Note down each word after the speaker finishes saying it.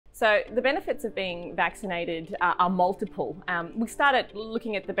So the benefits of being vaccinated are multiple. We started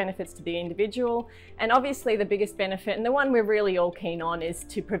looking at the benefits to the individual, and obviously the biggest benefit, and the one we're really all keen on, is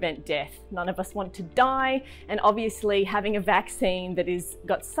to prevent death. None of us want to die, and obviously having a vaccine that is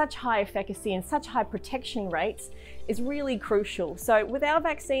got such high efficacy and such high protection rates is really crucial. So with our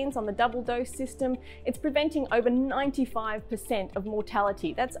vaccines on the double dose system, it's preventing over 95% of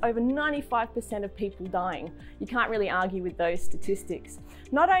mortality. That's over 95% of people dying. You can't really argue with those statistics.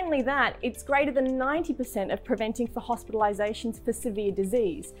 Not only that, it's greater than 90% of preventing for hospitalizations for severe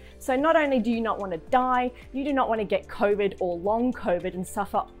disease. So not only do you not want to die, you do not want to get COVID or long COVID and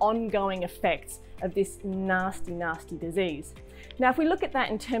suffer ongoing effects of this nasty, nasty disease. Now, if we look at that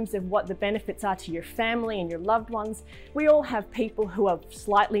in terms of what the benefits are to your family and your loved ones, we all have people who are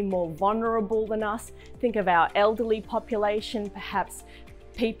slightly more vulnerable than us. Think of our elderly population, perhaps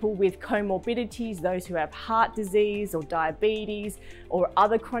people with comorbidities, those who have heart disease or diabetes or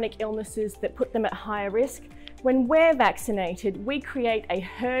other chronic illnesses that put them at higher risk. When we're vaccinated, we create a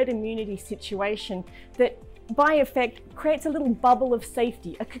herd immunity situation that by effect creates a little bubble of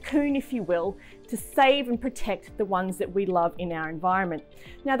safety, a cocoon if you will, to save and protect the ones that we love in our environment.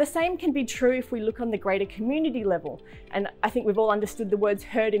 Now the same can be true if we look on the greater community level, and I think we've all understood the words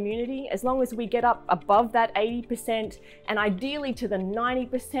herd immunity. As long as we get up above that 80% and ideally to the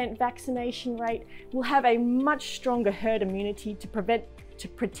 90% vaccination rate, we'll have a much stronger herd immunity to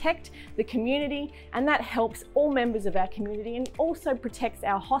protect the community, and that helps all members of our community and also protects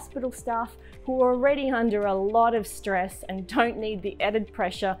our hospital staff who are already under a lot of stress and don't need the added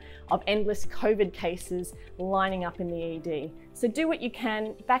pressure of endless COVID cases lining up in the ED. So do what you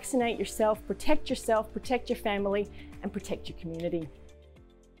can, vaccinate yourself, protect your family, and protect your community.